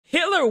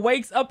Hitler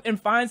wakes up and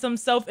finds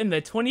himself in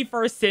the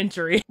 21st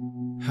century.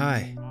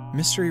 Hi,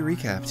 Mystery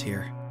Recapped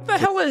here. What the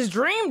hell is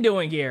Dream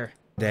doing here?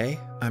 Today,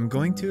 I'm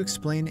going to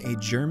explain a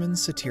German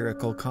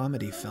satirical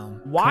comedy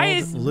film. Why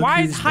is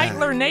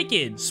Hitler Back.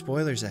 naked?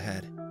 Spoilers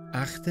ahead.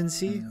 Achten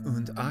Sie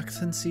und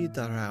achten Sie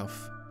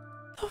darauf.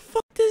 The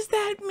fuck does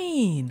that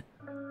mean?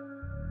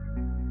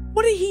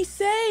 What did he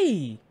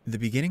say? The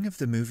beginning of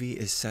the movie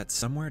is set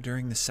somewhere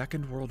during the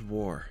Second World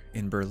War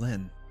in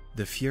Berlin.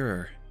 The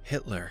Führer,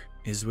 Hitler,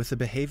 is with a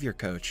behavior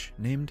coach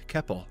named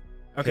Keppel.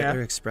 Okay.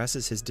 Hitler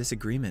expresses his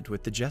disagreement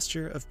with the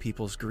gesture of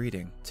people's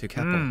greeting to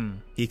Keppel.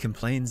 He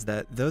complains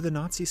that though the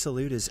Nazi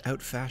salute is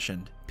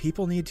out-fashioned,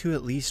 people need to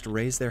at least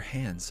raise their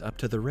hands up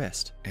to the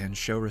wrist and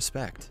show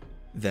respect.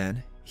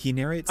 Then he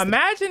narrates.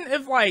 Imagine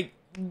if like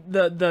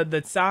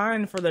the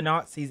sign for the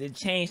Nazis it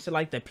changed to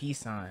like the peace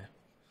sign.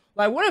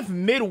 Like what if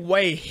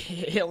midway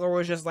Hitler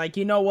was just like,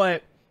 you know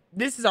what,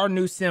 this is our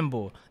new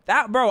symbol.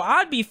 That bro,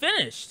 I'd be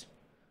finished.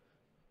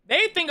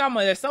 They think I'm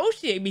an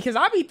associate because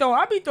I be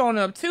throwing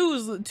up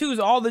twos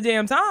all the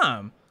damn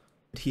time.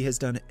 He has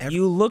done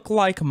You look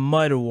like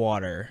mud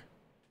water.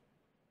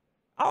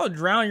 I'll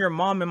drown your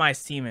mom in my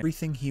semen.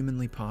 everything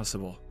humanly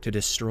possible to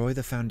destroy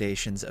the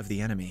foundations of the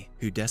enemy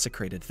who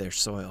desecrated their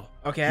soil.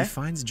 Okay. He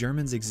finds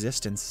Germans'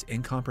 existence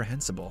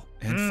incomprehensible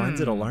and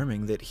finds it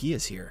alarming that he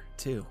is here,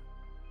 too.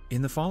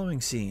 In the following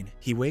scene,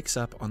 he wakes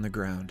up on the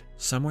ground,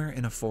 somewhere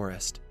in a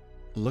forest.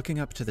 Looking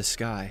up to the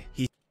sky,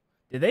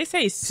 Did they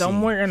say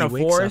somewhere in a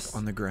wakes forest? up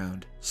on the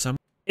ground.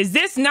 Is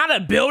this not a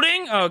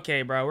building?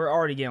 Okay, bro, we're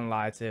already getting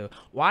lied to.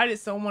 Why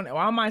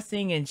am I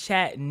seeing in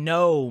chat,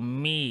 no,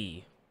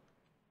 me?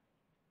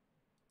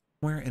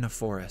 Somewhere in a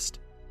forest.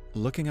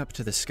 Looking up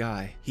to the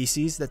sky, he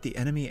sees that the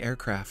enemy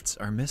aircrafts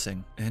are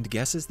missing and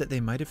guesses that they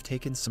might have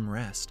taken some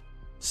rest.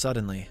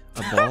 Suddenly,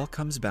 a ball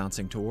comes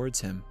bouncing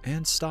towards him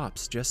and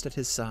stops just at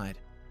his side.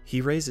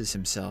 He raises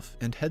himself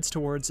and heads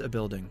towards a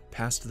building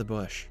past the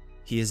bush.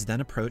 He is then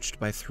approached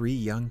by 3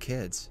 young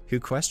kids who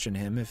question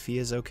him if he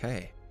is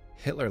okay.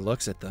 Hitler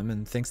looks at them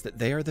and thinks that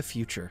they are the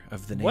future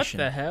of the nation.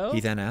 What the hell? He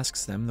then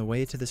asks them the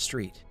way to the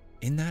street.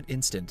 In that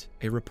instant,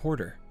 a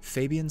reporter,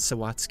 Fabian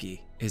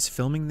Sawatzki, is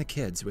filming the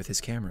kids with his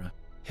camera.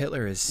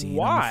 Hitler is seen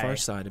on the far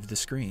side of the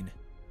screen.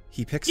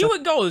 He picks up. He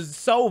would go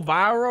so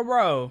viral,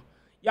 bro.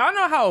 Y'all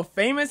know how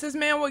famous this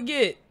man would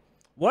get.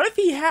 What if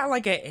he had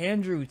like an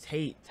Andrew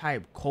Tate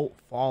type cult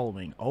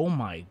following? Oh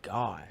my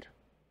god.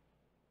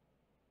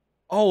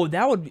 Oh,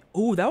 that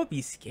would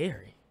be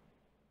scary.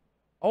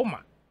 Oh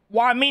my.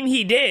 Well, I mean,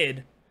 he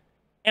did.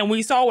 And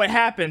we saw what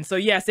happened. So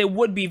yes, it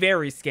would be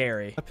very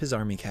scary. Up his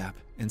army cap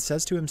and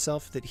says to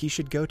himself that he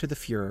should go to the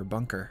Führer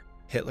bunker.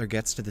 Hitler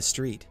gets to the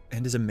street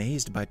and is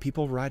amazed by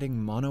people riding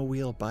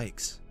monowheel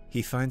bikes.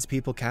 He finds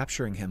people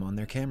capturing him on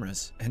their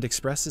cameras and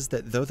expresses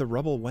that though the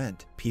rubble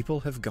went,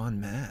 people have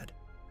gone mad.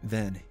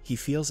 Then he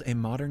feels a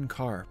modern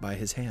car by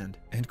his hand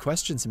and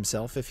questions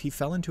himself if he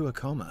fell into a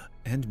coma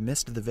and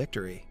missed the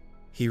victory.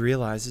 He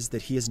realizes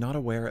that he is not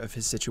aware of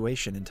his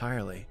situation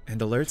entirely and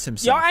alerts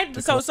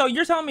himself. So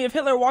you're telling me if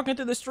Hitler walking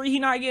through the street, he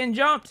not getting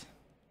jumped?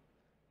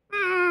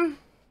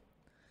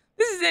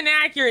 This is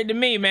inaccurate to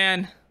me,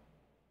 man.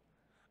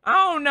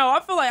 I don't know.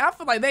 I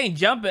feel like they ain't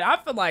jumping. I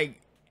feel like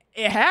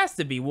it has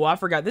to be. Well, I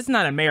forgot. This is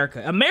not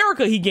America.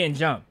 America, he getting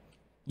jumped.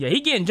 Yeah,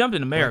 he getting jumped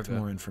in America.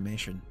 More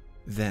information.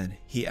 Then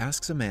he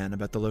asks a man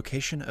about the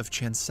location of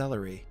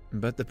Chancellery,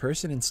 but the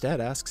person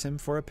instead asks him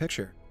for a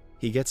picture.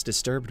 He gets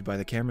disturbed by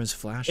the camera's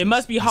flashes. It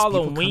must be as people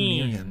come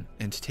Halloween. near him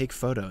and take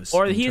photos.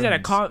 Or in he's turns,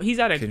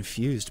 at a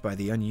confused by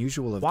the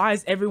unusual of. Why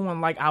is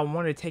everyone like, I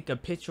want to take a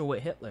picture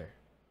with Hitler?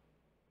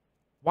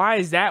 Why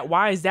is that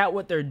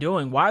what they're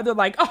doing? Why they're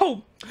like,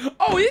 oh,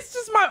 it's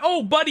just my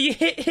old buddy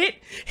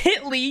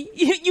Hitler.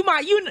 You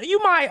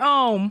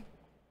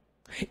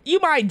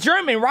my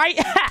German, right?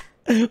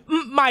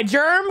 My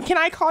germ? Can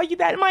I call you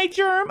that, my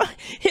germ?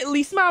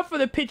 Hitler, smile for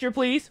the picture,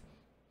 please.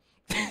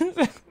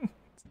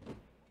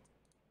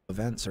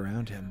 Events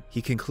around him,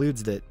 he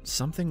concludes that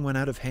something went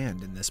out of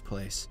hand in this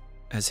place.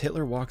 As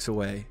Hitler walks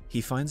away,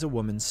 he finds a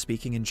woman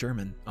speaking in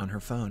German on her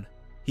phone.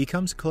 He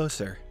comes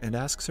closer and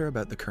asks her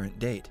about the current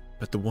date,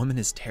 but the woman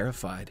is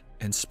terrified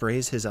and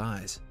sprays his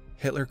eyes.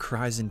 Hitler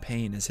cries in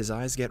pain as his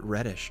eyes get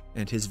reddish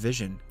and his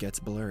vision gets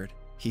blurred.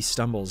 He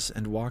stumbles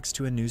and walks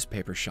to a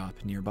newspaper shop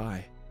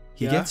nearby.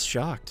 He gets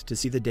shocked to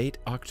see the date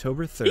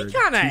October 3rd, He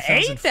kind of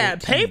ate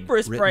that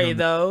paper spray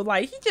though.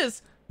 Like he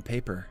just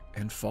paper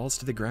and falls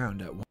to the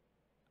ground at once.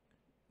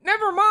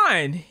 Never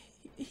mind.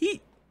 He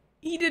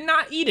did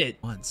not eat it.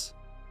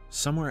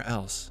 Somewhere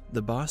else,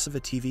 the boss of a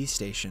TV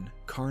station,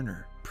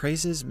 Karner,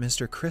 praises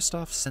Mr.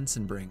 Christoph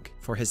Sensenbrink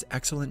for his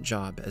excellent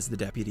job as the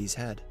deputy's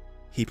head.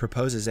 He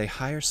proposes a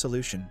higher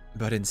solution,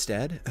 but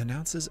instead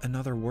announces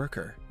another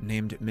worker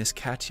named Miss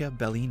Katja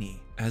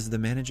Bellini as the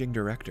managing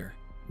director.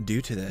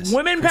 Due to this,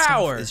 Women Christoph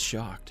power is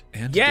shocked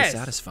and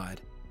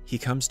dissatisfied. He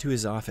comes to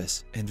his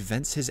office and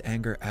vents his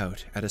anger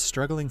out at a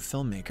struggling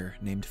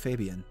filmmaker named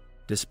Fabian.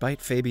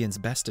 Despite Fabian's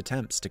best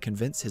attempts to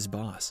convince his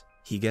boss,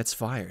 he gets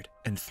fired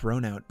and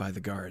thrown out by the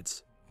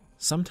guards.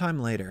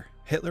 Sometime later,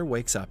 Hitler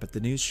wakes up at the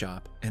news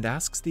shop and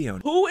asks the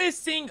owner, Who is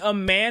seeing a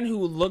man who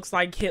looks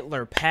like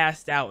Hitler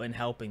passed out and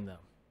helping them?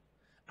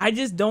 I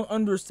just don't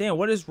understand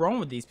what is wrong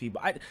with these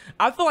people.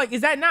 I feel like,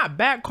 is that not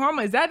bad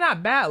karma? Is that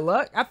not bad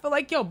luck? I feel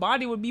like your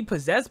body would be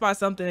possessed by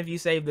something if you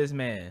save this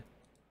man.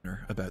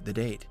 About the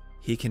date.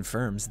 He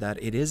confirms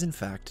that it is in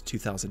fact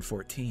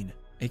 2014.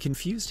 A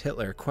confused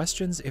Hitler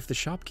questions if the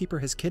shopkeeper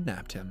has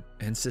kidnapped him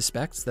and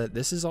suspects that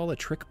this is all a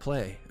trick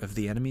play of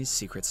the enemy's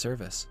secret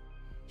service.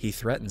 He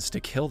threatens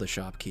to kill the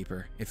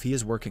shopkeeper if he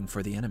is working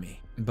for the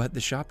enemy, but the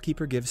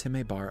shopkeeper gives him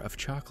a bar of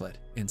chocolate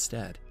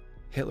instead.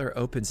 Hitler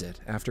opens it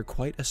after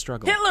quite a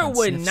struggle. Hitler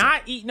would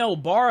not eat no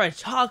bar of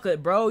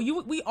chocolate, bro.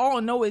 We all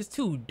know it's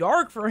too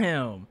dark for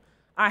him.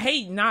 I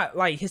hate not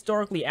like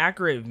historically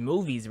accurate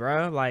movies,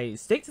 bro. Like,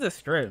 stick to the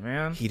script,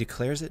 man. He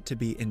declares it to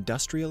be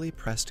industrially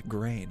pressed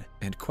grain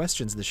and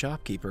questions the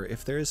shopkeeper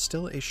if there is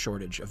still a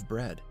shortage of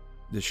bread.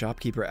 The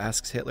shopkeeper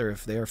asks Hitler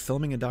if they are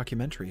filming a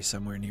documentary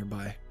somewhere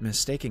nearby,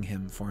 mistaking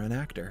him for an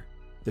actor.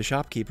 The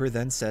shopkeeper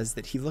then says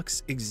that he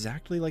looks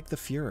exactly like the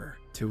Führer,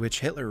 to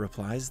which Hitler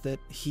replies that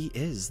he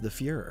is the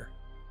Führer.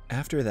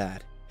 After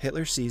that,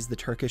 Hitler sees the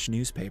Turkish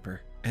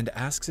newspaper and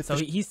asks if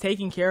he's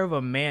taking care of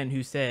a man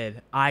who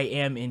said, I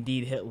am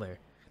indeed Hitler.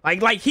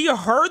 Like he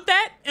heard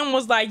that and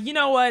was like, you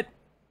know what?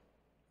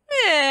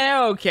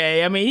 Yeah,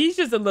 okay. I mean, he's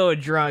just a little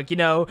drunk, you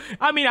know.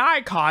 I mean,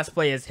 I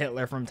cosplay as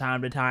Hitler from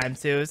time to time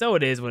too, so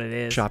it is what it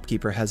is.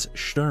 Shopkeeper has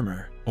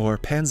Stürmer or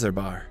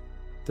Panzerbar.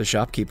 The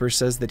shopkeeper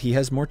says that he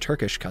has more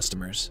Turkish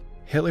customers.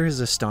 Hitler is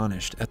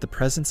astonished at the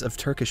presence of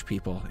Turkish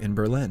people in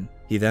Berlin.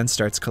 He then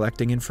starts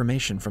collecting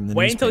information from the newspaper.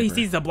 Wait until he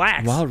sees the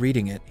blacks. While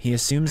reading it, he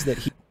assumes that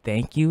he...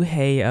 Thank you,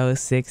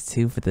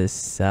 Hey062 for the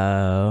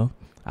sub.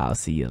 I'll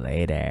see you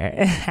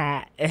later.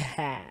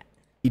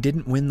 He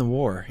didn't win the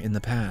war in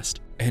the past,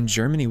 and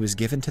Germany was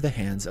given to the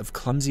hands of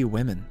clumsy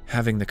women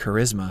having the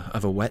charisma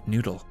of a wet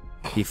noodle.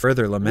 He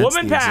further laments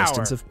the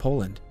existence of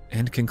Poland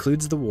and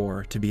concludes the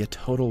war to be a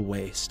total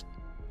waste.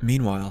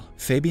 Meanwhile,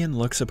 Fabian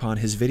looks upon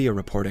his video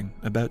reporting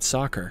about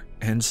soccer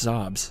and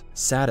sobs,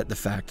 sad at the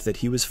fact that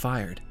he was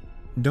fired.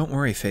 Don't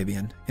worry,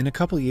 Fabian. In a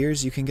couple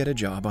years you can get a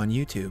job on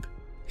YouTube.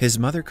 His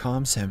mother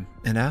calms him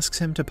and asks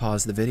him to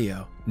pause the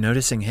video,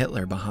 noticing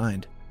Hitler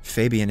behind.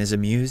 Fabian is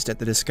amused at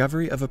the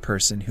discovery of a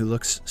person who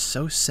looks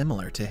so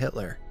similar to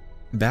Hitler.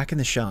 Back in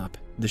the shop,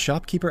 the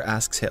shopkeeper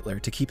asks Hitler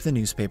to keep the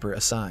newspaper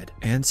aside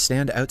and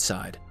stand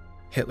outside.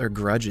 Hitler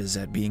grudges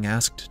at being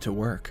asked to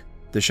work.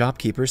 The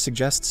shopkeeper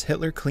suggests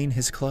Hitler clean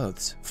his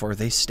clothes, for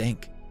they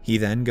stink. He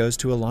then goes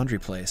to a laundry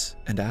place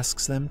and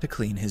asks them to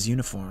clean his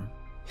uniform.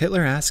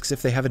 Hitler asks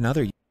if they have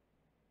another.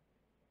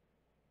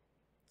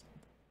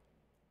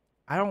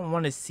 I don't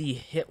want to see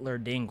Hitler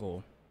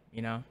dingle,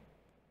 you know?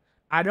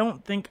 I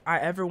don't think I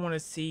ever want to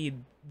see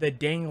the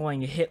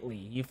dangling Hitler.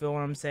 You feel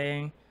what I'm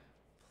saying?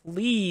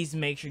 Please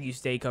make sure you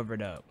stay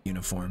covered up.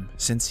 Uniform,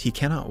 since he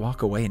cannot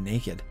walk away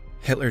naked.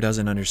 Hitler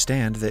doesn't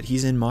understand that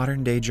he's in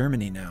modern-day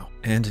Germany now,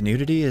 and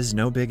nudity is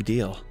no big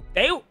deal.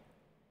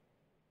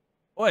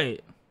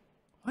 Wait.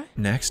 What?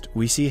 Next,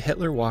 we see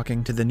Hitler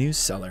walking to the news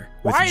cellar.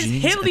 Why is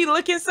Hitler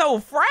looking so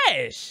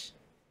fresh?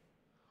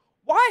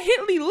 Why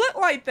Hitler look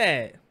like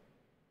that?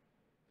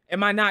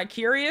 Am I not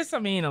curious? I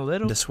mean, a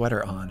little. The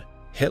sweater on.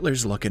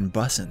 Hitler's looking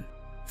bussin'.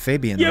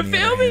 Fabian, you on the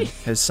feel other me? hand,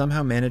 has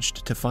somehow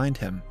managed to find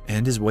him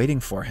and is waiting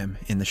for him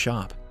in the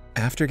shop.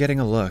 After getting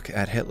a look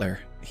at Hitler,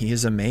 he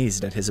is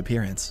amazed at his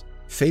appearance.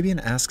 Fabian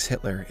asks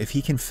Hitler if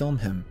he can film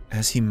him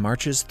as he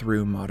marches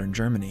through modern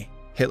Germany.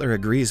 Hitler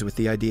agrees with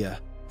the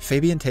idea.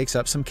 Fabian takes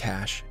up some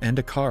cash and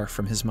a car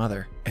from his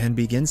mother and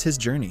begins his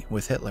journey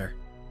with Hitler.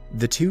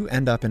 The two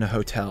end up in a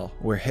hotel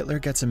where Hitler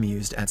gets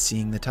amused at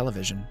seeing the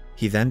television.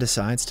 He then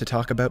decides to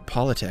talk about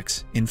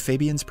politics in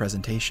Fabian's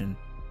presentation.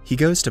 He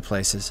goes to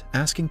places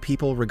asking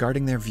people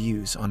regarding their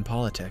views on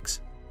politics.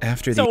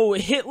 So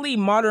Hitler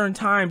modern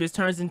time just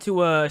turns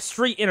into a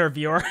street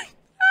interviewer.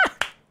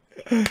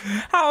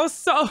 How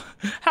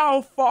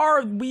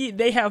far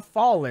they have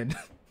fallen.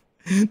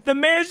 The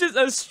man's just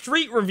a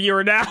street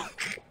reviewer now.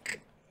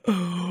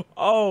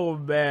 Oh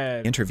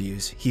man.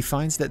 Interviews, he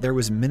finds that there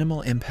was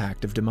minimal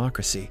impact of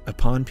democracy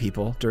upon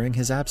people during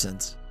his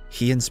absence.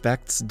 He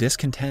inspects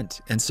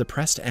discontent and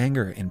suppressed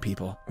anger in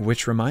people,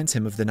 which reminds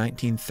him of the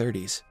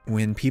 1930s,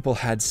 when people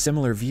had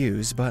similar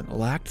views but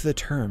lacked the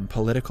term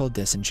political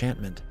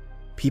disenchantment.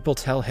 People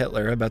tell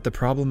Hitler about the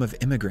problem of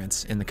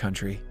immigrants in the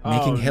country,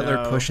 making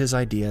Hitler push his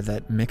idea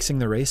that mixing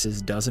the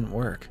races doesn't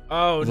work.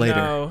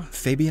 Later,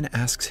 Fabian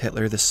asks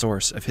Hitler the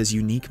source of his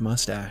unique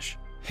mustache.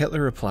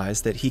 Hitler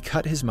replies that he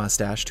cut his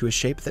mustache to a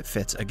shape that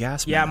fits a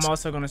gas mask. Yeah, I'm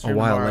also gonna stream A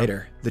while tomorrow.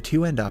 later, the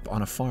two end up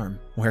on a farm,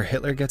 where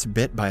Hitler gets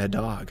bit by a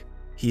dog.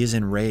 He is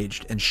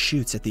enraged and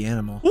shoots at the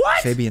animal.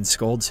 What? Fabian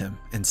scolds him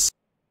and...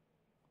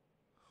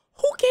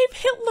 Who gave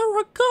Hitler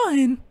a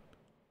gun?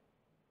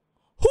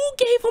 Who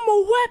gave him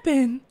a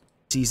weapon?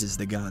 Seizes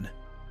the gun.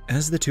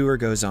 As the tour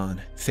goes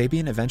on,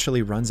 Fabian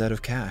eventually runs out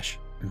of cash,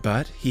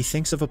 but he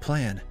thinks of a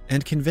plan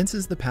and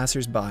convinces the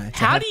passers-by to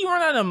How do you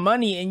run out of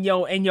money in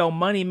your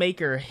money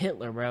maker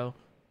Hitler, bro?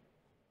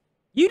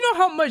 You know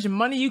how much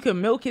money you could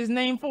milk his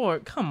name for?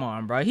 Come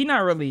on, bro. He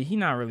not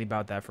really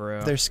about that for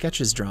real. Their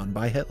sketches drawn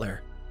by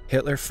Hitler.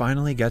 Hitler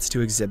finally gets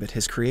to exhibit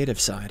his creative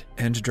side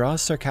and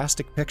draws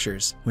sarcastic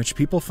pictures, which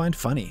people find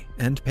funny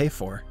and pay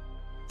for.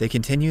 They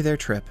continue their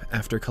trip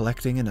after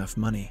collecting enough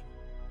money.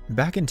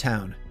 Back in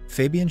town,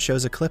 Fabian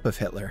shows a clip of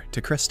Hitler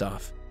to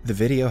Christoph. The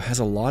video has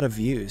a lot of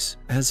views,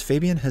 as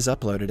Fabian has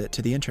uploaded it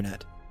to the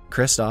internet.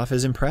 Christoph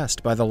is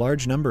impressed by the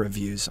large number of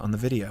views on the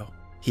video.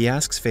 He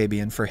asks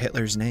Fabian for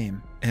Hitler's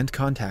name and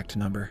contact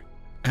number.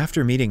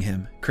 After meeting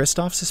him,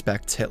 Christoph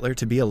suspects Hitler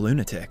to be a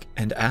lunatic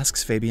and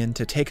asks Fabian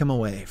to take him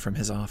away from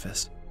his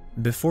office.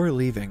 Before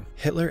leaving,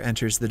 Hitler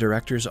enters the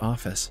director's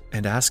office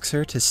and asks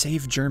her to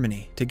save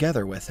Germany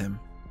together with him.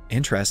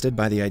 Interested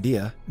by the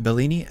idea,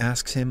 Bellini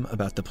asks him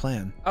about the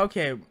plan.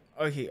 Okay,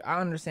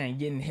 I understand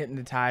getting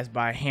hypnotized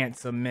by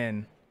handsome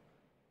men.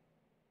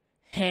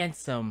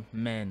 Handsome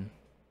men.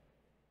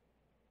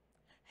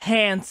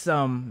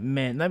 Handsome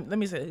men. Let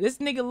me say, this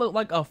nigga look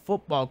like a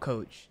football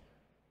coach.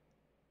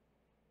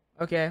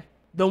 Okay?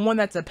 The one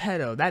that's a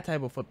pedo, that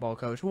type of football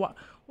coach. What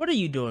are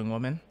you doing,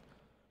 woman?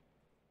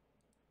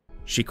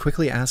 She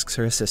quickly asks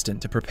her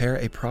assistant to prepare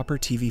a proper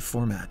TV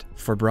format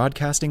for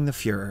broadcasting the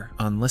Führer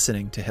on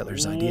listening to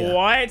Hitler's idea.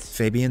 What?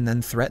 Fabian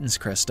then threatens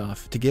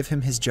Christoph to give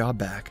him his job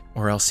back,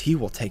 or else he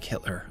will take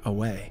Hitler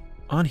away.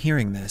 On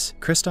hearing this,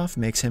 Christoph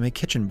makes him a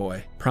kitchen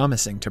boy,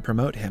 promising to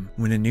promote him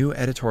when a new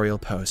editorial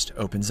post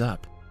opens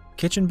up.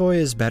 Kitchen boy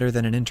is better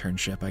than an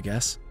internship, I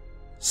guess.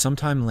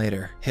 Sometime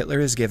later, Hitler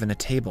is given a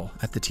table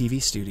at the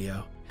TV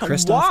studio.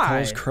 Christoph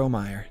calls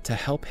Kromayer to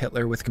help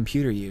Hitler with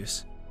computer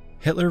use.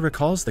 Hitler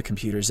recalls the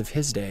computers of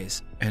his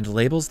days and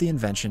labels the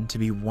invention to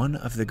be one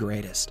of the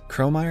greatest.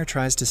 Kromayer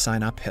tries to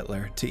sign up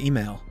Hitler to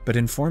email, but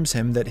informs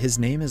him that his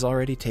name is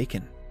already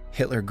taken.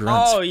 Hitler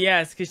grunts. Oh,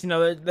 yes, because, you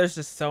know, there's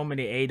just so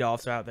many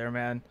Adolfs out there,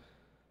 man.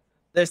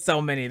 There's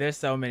so many.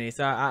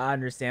 So I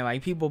understand.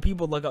 Like, people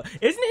look up.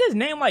 Isn't his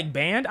name, like,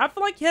 banned? I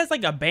feel like he has,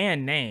 like, a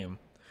banned name.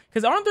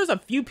 Because aren't there a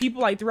few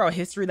people, like, throughout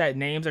history that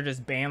names are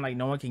just banned, like,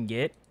 no one can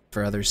get?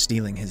 For others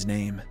stealing his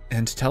name,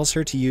 and tells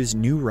her to use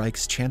New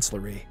Reich's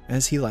chancellery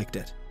as he liked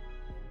it.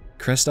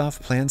 Christoph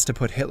plans to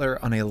put Hitler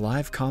on a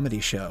live comedy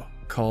show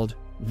called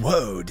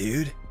Whoa,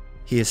 Dude.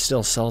 He is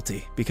still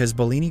salty because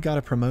Bellini got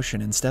a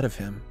promotion instead of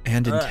him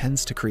and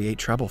intends to create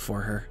trouble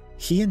for her.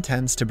 He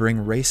intends to bring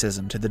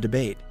racism to the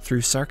debate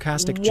through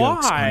sarcastic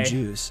jokes on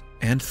Jews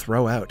and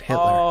throw out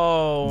Hitler.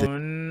 Oh,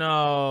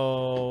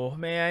 no,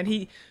 man.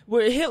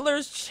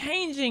 Hitler's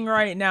changing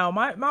right now.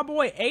 My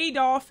boy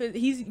Adolf,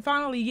 he's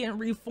finally getting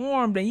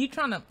reformed, and you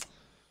trying to...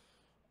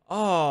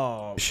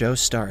 Oh. The show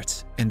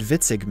starts, and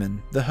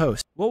Witzigmann, the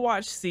host... We'll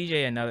watch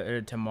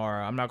CJ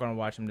tomorrow. I'm not going to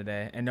watch him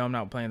today. And no, I'm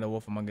not playing The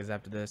Wolf Among Us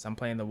after this. I'm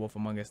playing The Wolf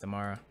Among Us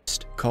tomorrow.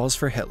 ...calls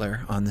for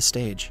Hitler on the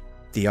stage.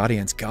 The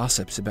audience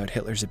gossips about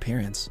Hitler's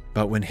appearance,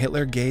 but when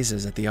Hitler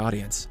gazes at the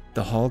audience,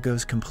 the hall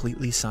goes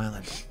completely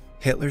silent.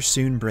 Hitler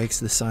soon breaks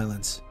the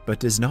silence, but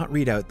does not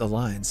read out the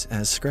lines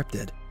as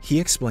scripted. He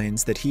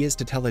explains that he is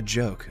to tell a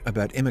joke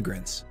about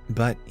immigrants,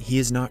 but he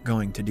is not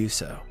going to do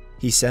so.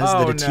 He says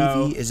that a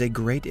TV is a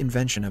great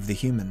invention of the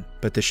human,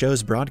 but the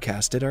shows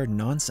broadcasted are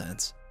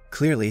nonsense.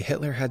 Clearly,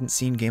 Hitler hadn't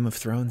seen Game of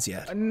Thrones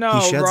yet.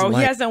 No, bro,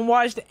 he hasn't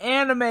watched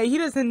anime. He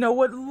doesn't know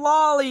what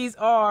lollies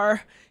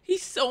are.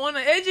 He's so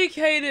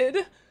uneducated.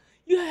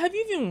 Have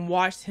you even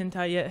watched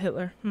hentai yet,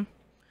 Hitler?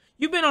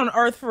 You've been on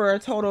Earth for a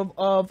total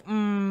of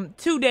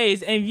 2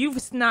 days, and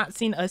you've not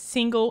seen a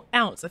single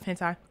ounce of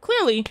hentai.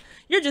 Clearly,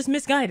 you're just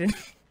misguided.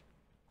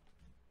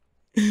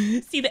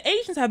 See, the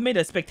Asians have made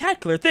a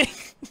spectacular thing.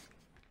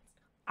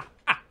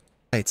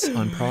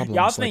 On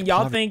problems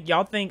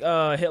y'all think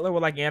Hitler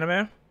would like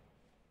anime?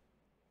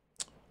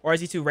 Or is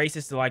he too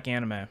racist to like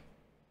anime?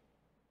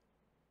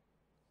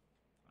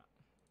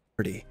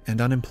 And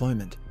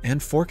unemployment,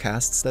 and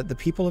forecasts that the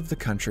people of the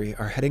country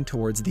are heading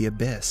towards the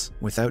abyss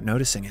without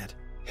noticing it.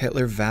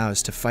 Hitler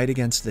vows to fight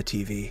against the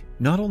TV,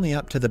 not only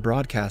up to the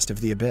broadcast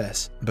of the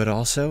abyss, but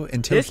also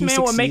until he succeeds in overcoming them. This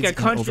man would make a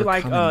country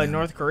like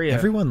North Korea.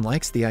 Everyone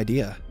likes the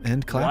idea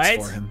and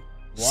claps for him.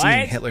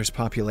 Seeing Hitler's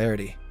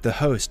popularity, the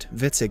host,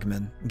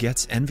 Witzigmann,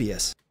 gets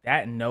envious.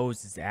 That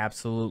nose is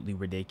absolutely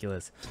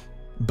ridiculous.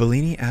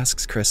 Bellini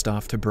asks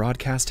Christoph to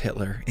broadcast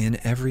Hitler in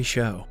every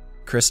show.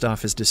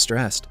 Christoph is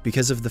distressed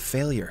because of the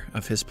failure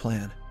of his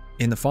plan.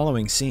 In the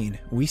following scene,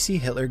 we see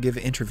Hitler give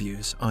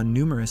interviews on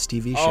numerous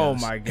TV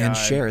shows and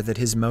share that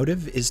his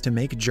motive is to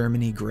make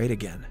Germany great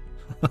again.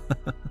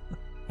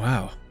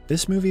 Wow,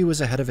 this movie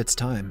was ahead of its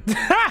time.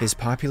 His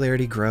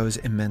popularity grows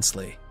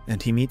immensely,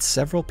 and he meets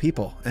several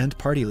people and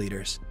party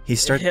leaders.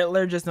 Is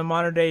Hitler just a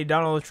modern day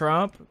Donald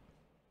Trump?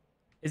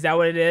 Is that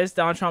what it is?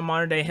 Donald Trump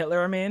modern day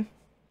Hitler, I mean?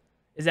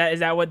 Is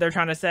that what they're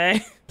trying to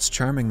say? He's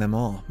charming them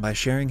all by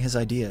sharing his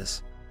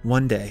ideas.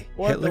 One day,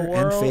 Hitler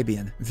and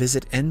Fabian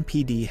visit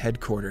NPD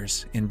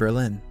headquarters in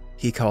Berlin.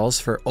 He calls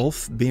for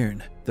Ulf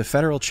Birn, the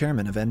federal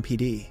chairman of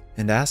NPD,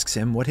 and asks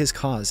him what his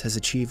cause has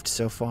achieved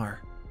so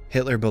far.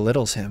 Hitler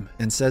belittles him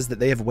and says that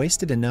they have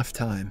wasted enough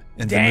time,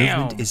 and the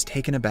movement is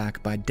taken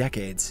aback by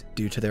decades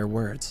due to their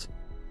words.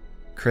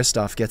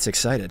 Christoph gets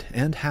excited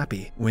and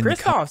happy when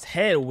Christoph's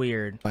head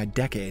weird. by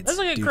decades. Let's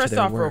look at due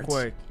Christoph to their real words.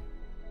 quick.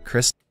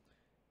 Chris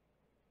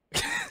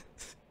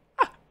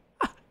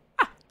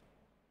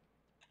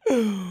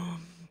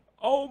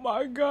Oh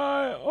my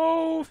god.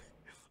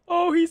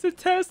 Oh, he's a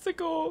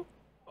testicle.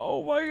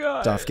 Oh my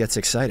god. Christoph gets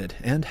excited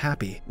and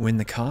happy when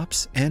the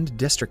cops and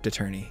district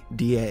attorney,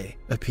 DA,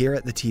 appear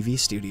at the TV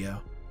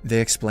studio.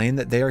 They explain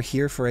that they are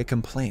here for a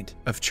complaint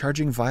of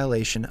charging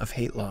violation of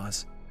hate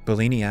laws.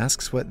 Bellini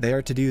asks what they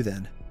are to do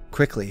then.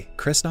 Quickly,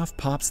 Christoph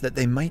pops that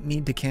they might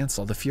need to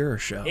cancel the Fuhrer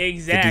show.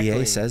 Exactly. The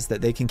DA says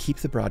that they can keep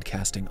the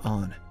broadcasting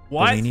on.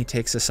 What? Bellini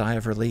takes a sigh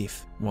of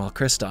relief, while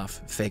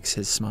Christoph fakes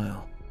his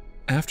smile.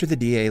 After the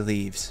DA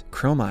leaves,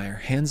 Kromeyer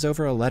hands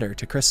over a letter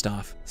to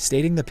Christoph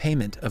stating the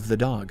payment of the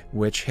dog,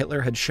 which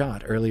Hitler had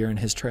shot earlier in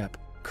his trip.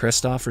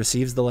 Christoph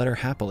receives the letter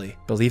happily,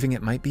 believing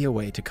it might be a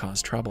way to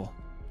cause trouble.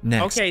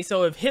 Next, Okay,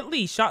 so if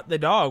Hitler shot the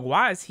dog,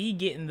 why is he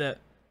getting the...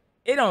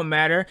 It don't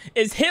matter.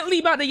 Is Hitler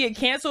about to get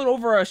canceled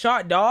over a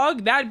shot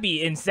dog? That'd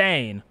be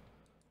insane.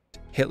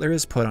 Hitler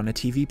is put on a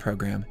TV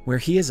program where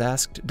he is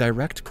asked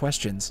direct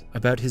questions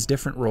about his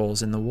different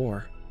roles in the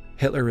war.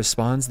 Hitler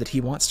responds that he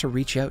wants to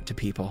reach out to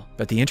people,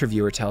 but the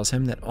interviewer tells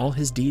him that all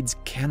his deeds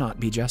cannot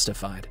be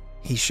justified.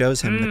 He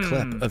shows him the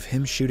clip of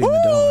him shooting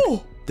the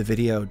dog. The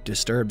video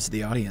disturbs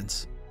the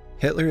audience.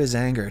 Hitler is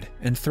angered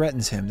and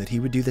threatens him that he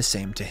would do the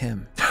same to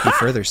him. He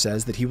further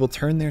says that he will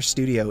turn their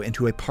studio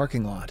into a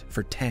parking lot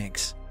for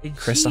tanks.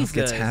 Christoph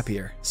gets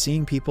happier,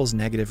 seeing people's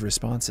negative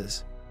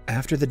responses.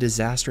 After the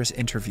disastrous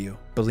interview,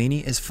 Bellini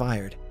is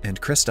fired,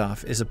 and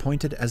Christoph is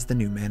appointed as the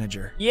new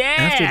manager. Yeah!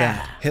 After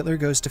that, Hitler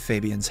goes to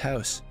Fabian's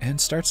house and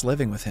starts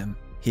living with him.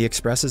 He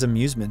expresses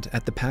amusement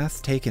at the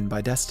path taken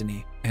by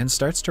destiny and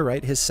starts to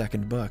write his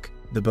second book.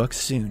 The book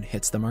soon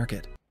hits the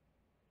market.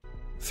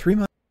 3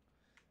 months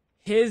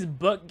His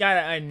book got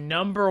a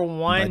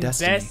 #1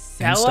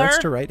 bestseller? and starts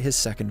to write his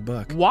second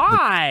book.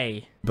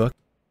 Why? The book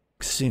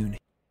soon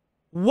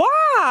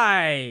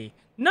Why?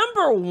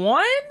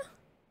 #1?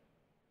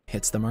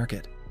 hits the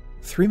market.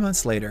 3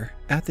 months later,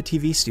 at the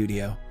TV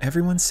studio,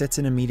 everyone sits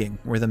in a meeting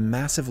where the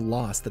massive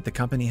loss that the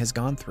company has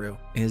gone through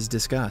is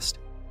discussed.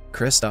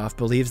 Christoph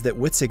believes that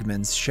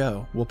Witzigmann's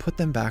show will put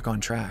them back on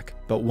track,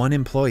 but one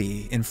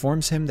employee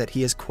informs him that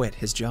he has quit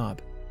his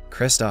job.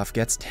 Christoph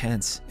gets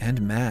tense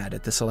and mad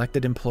at the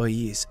selected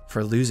employees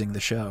for losing the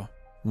show.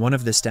 One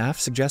of the staff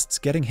suggests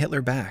getting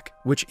Hitler back,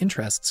 which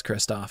interests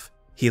Christoph.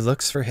 He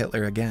looks for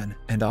Hitler again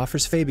and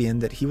offers Fabian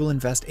that he will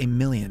invest $1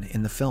 million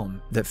in the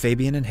film that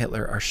Fabian and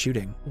Hitler are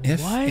shooting,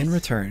 if, in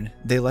return,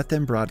 they let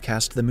them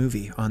broadcast the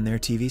movie on their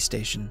TV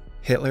station.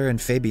 Hitler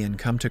and Fabian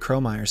come to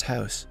Kromeyer's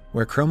house,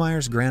 where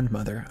Kromeyer's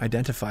grandmother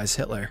identifies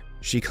Hitler.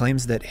 She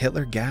claims that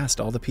Hitler gassed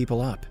all the people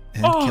up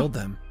and killed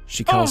them.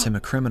 She calls him a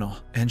criminal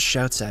and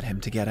shouts at him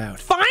to get out.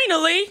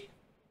 Finally?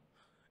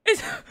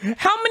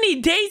 How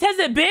many days has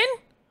it been?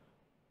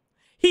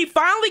 He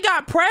finally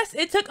got pressed?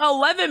 It took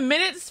 11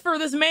 minutes for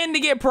this man to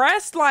get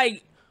pressed?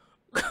 Like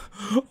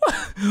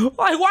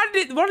why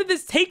did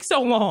this take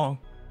so long?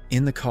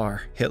 In the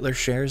car, Hitler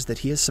shares that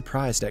he is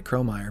surprised at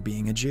Kromeyer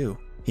being a Jew.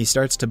 He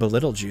starts to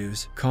belittle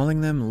Jews,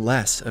 calling them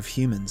less of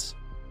humans.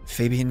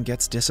 Fabian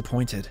gets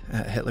disappointed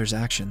at Hitler's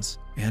actions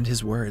and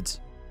his words.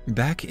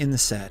 Back in the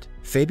set,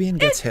 Fabian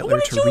gets Hitler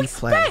to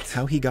replay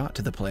how he got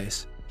to the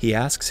place. He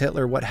asks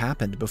Hitler what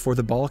happened before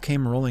the ball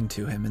came rolling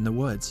to him in the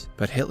woods,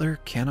 but Hitler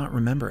cannot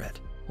remember it.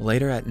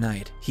 Later at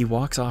night, he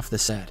walks off the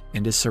set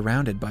and is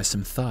surrounded by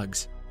some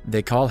thugs.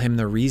 They call him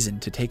the reason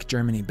to take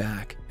Germany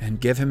back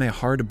and give him a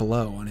hard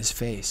blow on his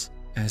face.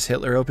 As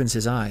Hitler opens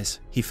his eyes,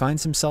 he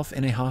finds himself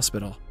in a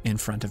hospital in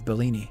front of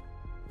Bellini.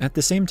 At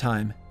the same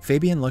time,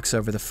 Fabian looks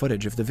over the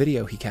footage of the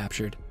video he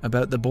captured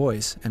about the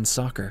boys and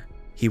soccer.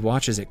 He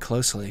watches it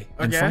closely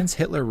and finds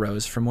Hitler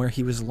rose from where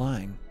he was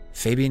lying.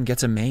 Fabian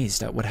gets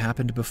amazed at what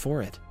happened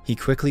before it. He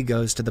quickly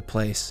goes to the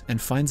place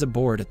and finds a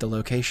board at the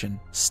location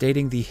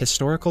stating the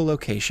historical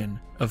location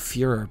of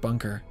Fuhrer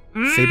Bunker.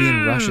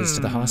 Fabian rushes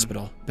to the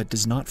hospital but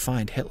does not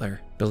find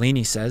Hitler.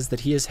 Bellini says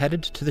that he is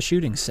headed to the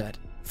shooting set.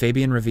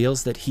 Fabian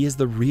reveals that he is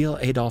the real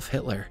Adolf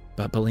Hitler,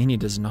 but Bellini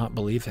does not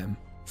believe him.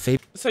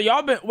 So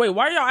y'all been wait,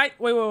 why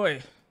y'all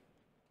wait.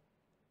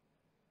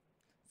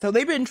 So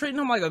they've been treating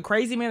him like a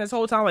crazy man this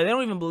whole time. Like they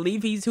don't even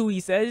believe he's who he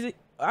says.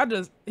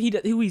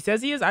 Who he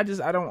says he is. I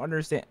don't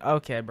understand.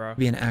 Okay, bro.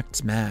 Fabian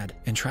acts mad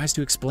and tries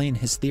to explain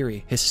his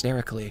theory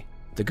hysterically.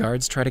 The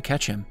guards try to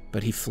catch him,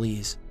 but he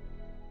flees.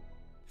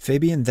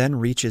 Fabian then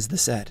reaches the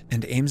set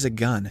and aims a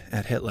gun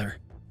at Hitler.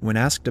 When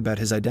asked about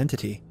his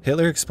identity,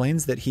 Hitler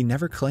explains that he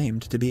never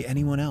claimed to be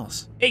anyone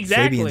else.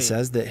 Exactly. Fabian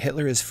says that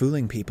Hitler is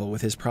fooling people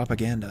with his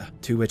propaganda,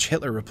 to which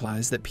Hitler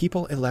replies that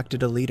people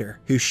elected a leader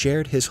who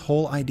shared his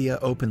whole idea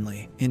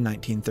openly in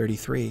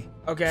 1933.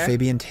 Okay.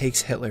 Fabian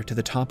takes Hitler to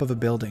the top of a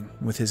building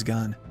with his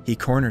gun. He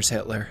corners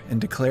Hitler and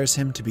declares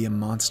him to be a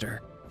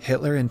monster.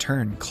 Hitler in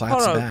turn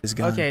claps back his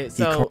gun. Okay,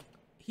 so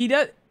he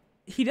does...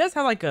 he does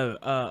have like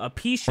a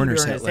pea shooter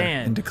corners in his Hitler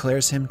hand. and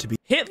declares him to be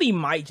Hitler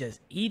might just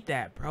eat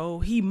that, bro.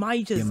 He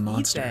might a just eat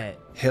monster. that.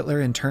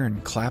 Hitler in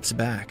turn claps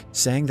back,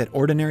 saying that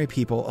ordinary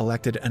people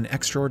elected an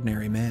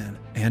extraordinary man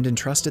and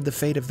entrusted the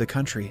fate of the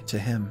country to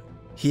him.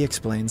 He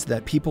explains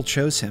that people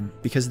chose him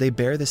because they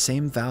bear the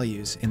same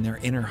values in their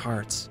inner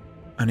hearts.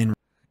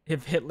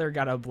 If Hitler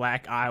got a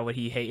black eye, would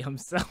he hate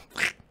himself?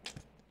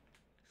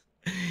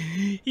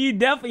 He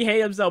definitely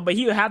hate himself, but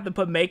he would have to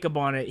put makeup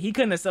on it. He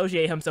couldn't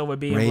associate himself with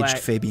being Enraged, black.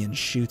 Fabian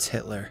shoots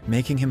Hitler,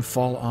 making him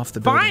fall off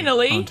the building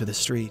Finally! onto the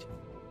street.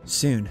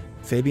 Soon,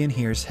 Fabian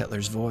hears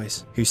Hitler's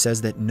voice, who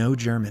says that no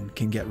German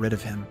can get rid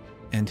of him.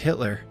 And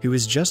Hitler, who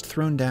is just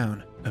thrown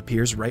down,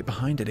 appears right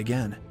behind it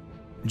again.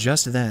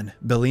 Just then,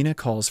 Belina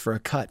calls for a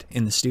cut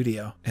in the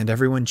studio, and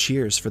everyone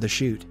cheers for the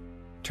shoot.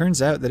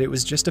 Turns out that it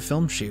was just a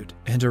film shoot,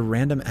 and a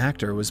random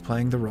actor was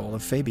playing the role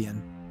of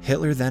Fabian.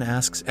 Hitler then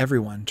asks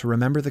everyone to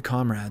remember the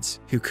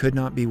comrades who could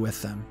not be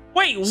with them.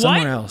 Wait, what?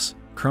 Somewhere else,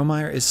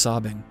 Kromeyer is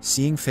sobbing,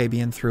 seeing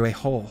Fabian through a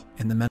hole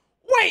in the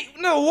Wait,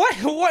 no, what?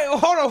 Wait,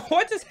 hold on.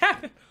 What just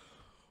happened?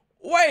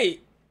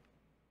 Wait.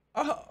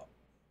 Wait,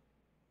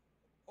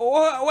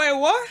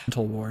 what?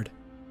 mental ward.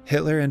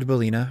 Hitler and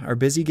Belina are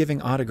busy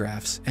giving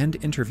autographs and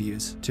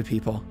interviews to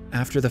people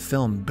after the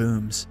film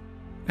booms.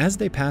 As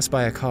they pass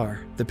by a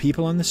car, the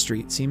people on the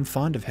street seem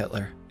fond of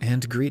Hitler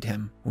and greet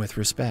him with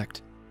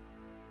respect.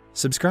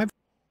 Subscribe.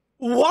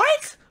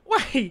 What?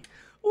 Wait.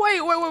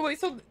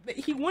 So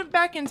he went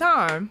back in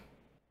time.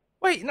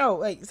 Wait,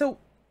 no, so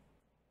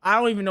I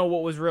don't even know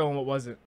what was real and what wasn't.